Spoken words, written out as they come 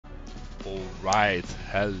Alright,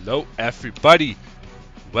 hello everybody.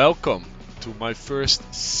 Welcome to my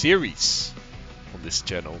first series on this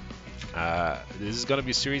channel. This is gonna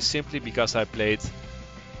be a series simply because I played,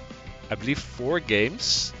 I believe, 4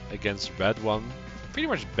 games against Red One, pretty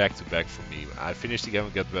much back to back for me. I finished the game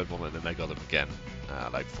against Red One and then I got him again,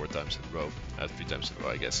 like 4 times in a row, 3 times in a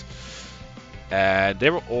row I guess. And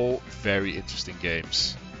they were all very interesting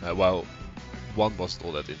games. Well, one wasn't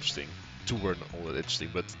all that interesting. 2 weren't all that interesting,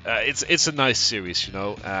 but it's a nice series, you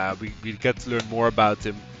know. We get to learn more about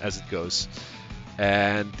him as it goes.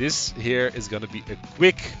 And this here is gonna be a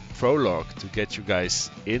quick prologue to get you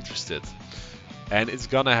guys interested. And it's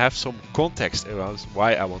gonna have some context around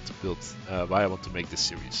why I want to build, why I want to make this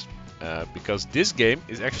series. Because this game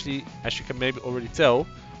is actually, as you can maybe already tell,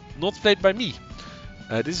 not played by me.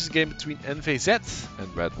 This is a game between NVZ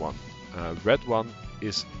and Red One. Red One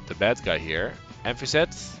is the bad guy here.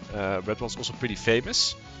 NVZ, Red One's also pretty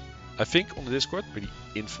famous, I think, on the Discord, pretty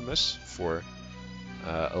infamous for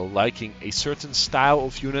liking a certain style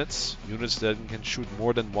of units that can shoot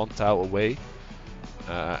more than 1 tile away.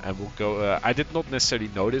 And we'll go. I did not necessarily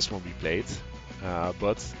know this when we played,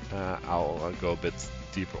 but I'll go a bit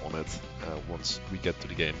deeper on it once we get to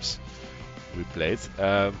the games we played.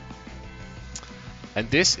 And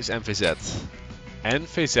this is NVZ.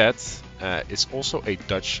 NVZ is also a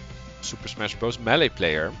Dutch Super Smash Bros. Melee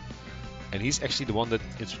player, and he's actually the one that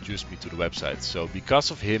introduced me to the website. So because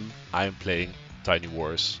of him, I am playing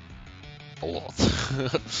Tinywars a lot.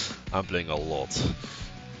 I'm playing a lot.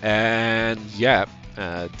 And yeah,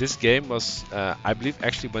 this game was, I believe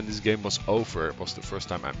actually when this game was over, it was the first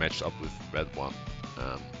time I matched up with Red One.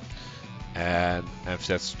 And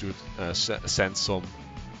NVZ sent some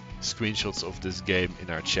screenshots of this game in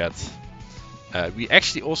our chat. We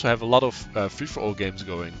actually also have a lot of free-for-all games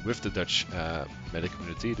going with the Dutch meta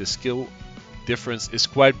community. The skill difference is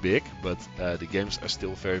quite big, but the games are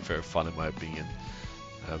still very, very fun in my opinion.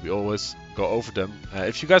 We always go over them.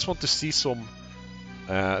 If you guys want to see some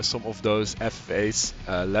of those FFAs,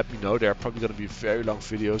 let me know. They are probably going to be very long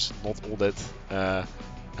videos, not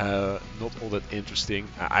all that interesting.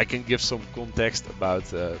 I can give some context about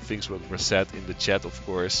things that were said in the chat, of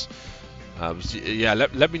course. Yeah,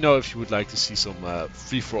 let me know if you would like to see some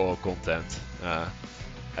free-for-all content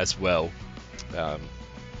as well.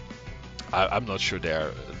 I'm not sure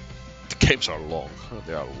the games are long.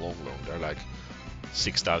 They are long. They're like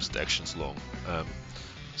 6,000 actions long.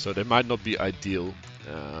 So they might not be ideal.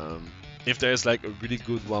 If there's like a really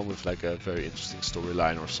good one with like a very interesting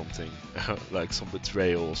storyline or something, like some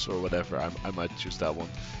betrayals or whatever, I might choose that one.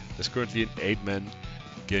 There's currently an 8-man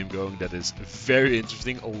game going that is very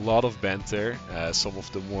interesting, a lot of banter. Some of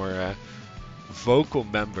the more vocal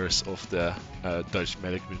members of the Dutch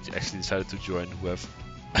meta community actually decided to join who have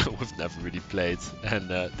who've never really played, and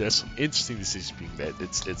there's some interesting decisions being made.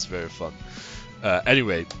 It's very fun.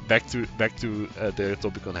 Anyway, back to the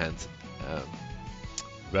topic on hand.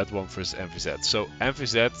 Red One versus NVZ. So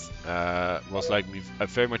NVZ was like me,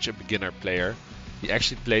 very much a beginner player. He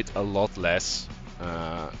actually played a lot less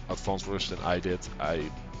advanced version than I did. I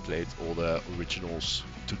played all the originals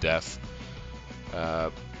to death,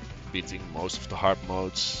 beating most of the hard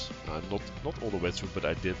modes. Not all the way through, but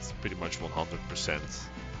I did pretty much 100%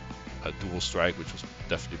 Dual Strike, which was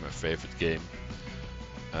definitely my favorite game.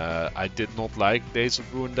 I did not like Days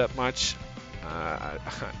of Ruin that much.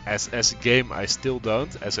 As a game, I still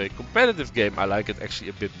don't. As a competitive game, I like it actually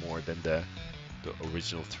a bit more than the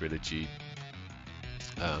original trilogy.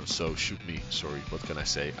 So shoot me, sorry, what can I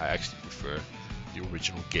say? I actually prefer the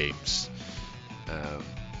original games.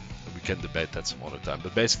 We can debate that some other time.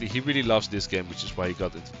 But basically, he really loves this game, which is why he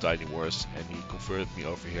got into Tinywars, and he converted me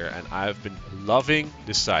over here. And I've been loving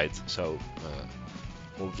this site. So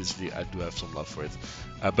obviously, I do have some love for it.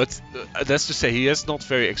 But that's to say, he is not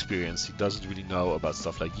very experienced. He doesn't really know about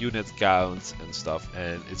stuff like unit count and stuff,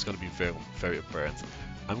 and it's going to be very, very apparent.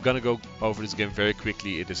 I'm going to go over this game very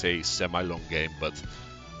quickly. It is a semi-long game, but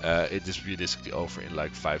it is realistically over in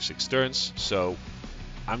like 5-6 turns. So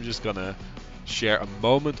I'm just going to share a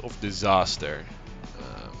moment of disaster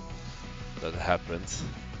that happened,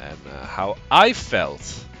 and how I felt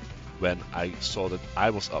when I saw that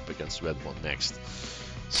I was up against Red One next.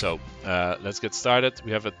 So let's get started.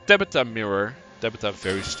 We have a Tabata mirror. Tabata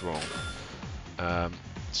very strong.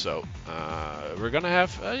 So we're gonna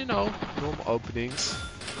have you know, normal openings,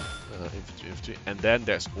 infantry, and then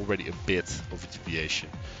there's already a bit of a deviation.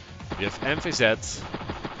 We have NVZ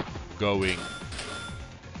going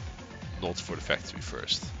not for the factory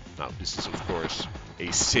first. Now this is of course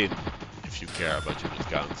a sin if you care about unit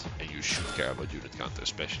count, and you should care about unit count,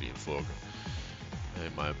 especially in Vlogger,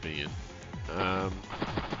 in my opinion.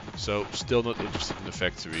 So still not interested in the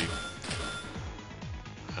factory.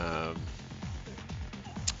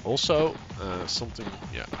 Also, something,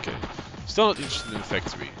 yeah, okay. Still not interested in the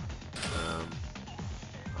factory.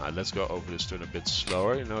 Let's go over this turn a bit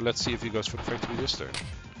slower. You know, let's see if he goes for the factory this turn.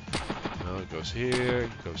 No, it goes here,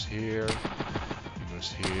 it goes here, it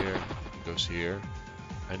goes here, it goes here.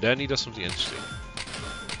 And then he does something interesting.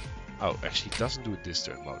 Oh, actually he doesn't do it this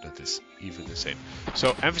turn. Wow, that is even insane.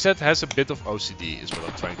 So MVZ has a bit of OCD is what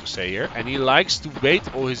I'm trying to say here. And he likes to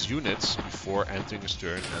wait all his units before entering his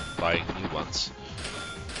turn and buying new ones.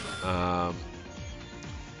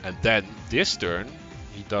 And then this turn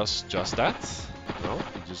he does just that. No,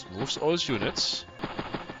 he just moves all his units.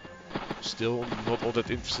 Still not all that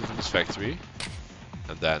interested in his factory.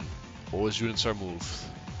 And then all his units are moved.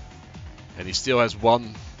 And he still has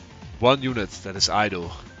one unit that is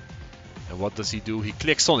idle. And what does he do? He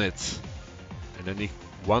clicks on it. And then he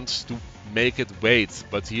wants to make it wait.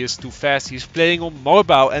 But he is too fast. He's playing on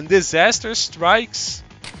mobile. And disaster strikes.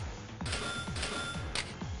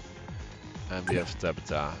 And we have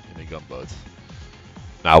Tabitha in a gunboat.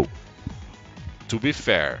 Now, to be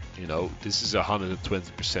fair, you know, this is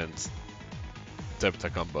 120% Tabitha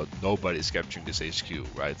gunboat. Nobody is capturing this HQ,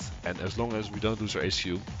 right? And as long as we don't lose our HQ,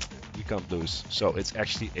 we can't lose. So it's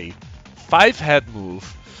actually a 5-head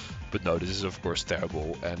move. But no, this is of course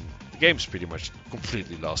terrible. And the game's pretty much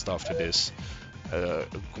completely lost after this.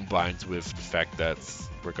 Combined with the fact that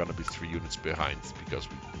we're gonna be 3 units behind because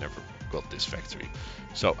we never got this factory.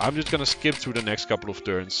 So I'm just gonna skip through the next couple of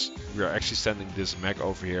turns. We are actually sending this mech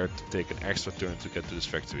over here to take an extra turn to get to this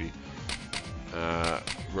factory.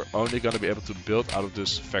 We're only gonna be able to build out of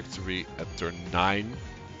this factory at turn 9,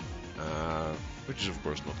 which is of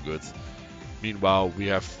course not good. Meanwhile, we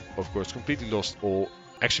have of course completely lost all.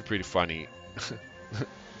 Actually pretty funny.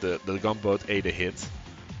 the gunboat ate a hit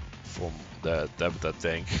from the Tabitha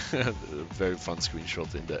tank. Very fun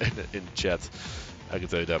screenshot in the chat. I can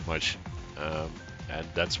tell you that much. And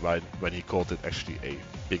that's why when he called it actually a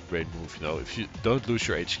big brain move. You know, if you don't lose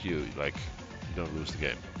your HQ, like you don't lose the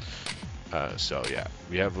game. So yeah,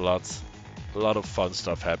 we have a lot of fun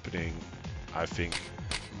stuff happening. I think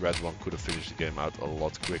Red One could have finished the game out a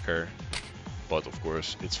lot quicker. But of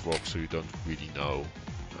course, it's Vogue, so you don't really know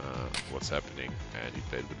what's happening. And he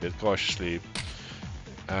played it a bit cautiously.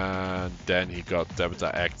 And then he got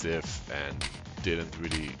Tabitha active and didn't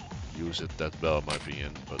really use it that well, in my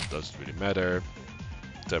opinion. But it doesn't really matter.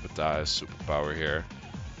 Tabitha has superpower here.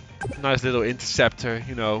 Nice little interceptor,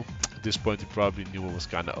 you know. At this point, he probably knew it was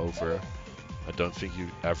kind of over. I don't think you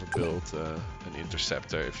ever build an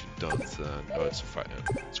interceptor if you don't know it's a fighter.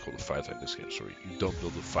 It's called a fighter in this game. Sorry, you don't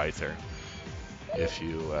build a fighter if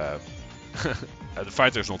you. The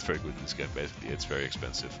fighter is not very good in this game. Basically, it's very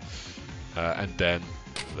expensive. And then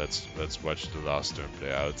let's watch the last turn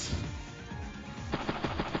play out.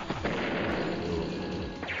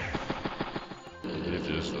 I believe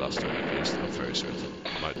this is the last turn at least. I'm very certain.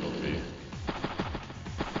 Might not be.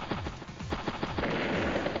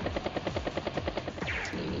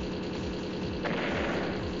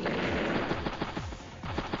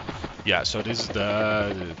 Yeah, so this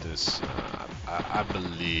is I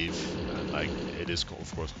believe like it is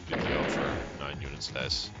of course completely over, 9 units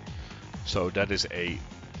less. So that is a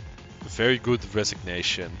very good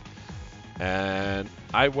resignation. And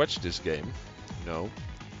I watched this game, you know,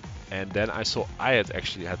 and then I saw I had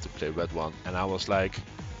actually had to play Red One, and I was like,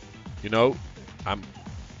 you know, I'm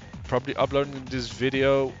probably uploading this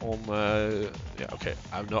video on yeah, okay,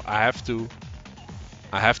 I have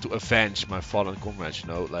to avenge my fallen comrades, you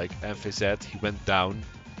know, like MVZ, he went down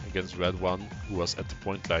against Red One, who was at the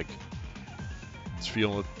point like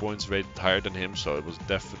 300 points rated higher than him, so it was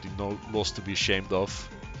definitely no loss to be ashamed of.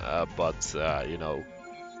 But you know,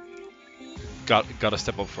 gotta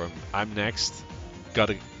step up for him. I'm next.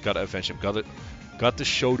 Gotta avenge him. Got to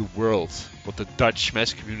show the world what the Dutch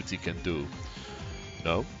Smash community can do. You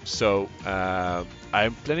know, so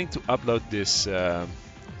I'm planning to upload this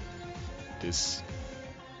this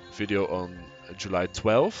video on July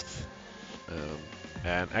 12th,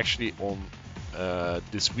 and actually on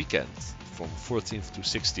this weekend from 14th to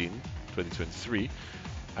 16th, 2023,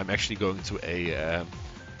 I'm actually going to a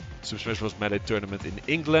Super Smash Bros. Melee tournament in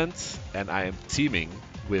England, and I am teaming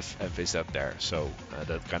with MVZ there. So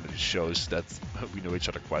that kind of shows that we know each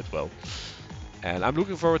other quite well. And I'm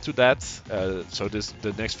looking forward to that. So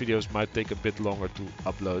the next videos might take a bit longer to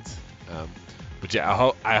upload. But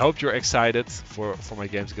yeah, I hope you're excited for my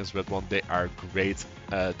games against Red One. They are great.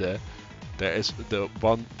 There is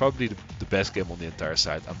probably the best game on the entire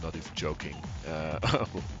site. I'm not even joking.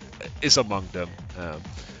 Is among them.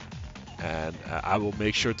 And I will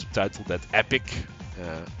make sure to title that epic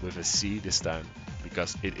with a C this time,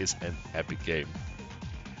 because it is an epic game.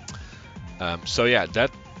 So yeah,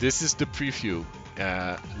 this is the preview.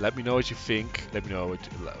 Let me know what you think. Let me know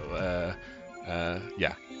what.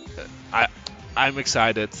 Yeah, I'm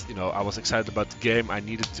excited. You know, I was excited about the game. I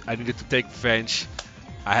needed to take revenge.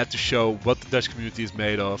 I had to show what the Dutch community is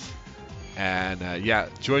made of. And yeah,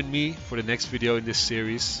 join me for the next video in this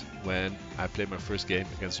series when I play my first game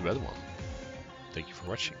against the Red One. Thank you for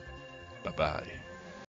watching. Bye bye.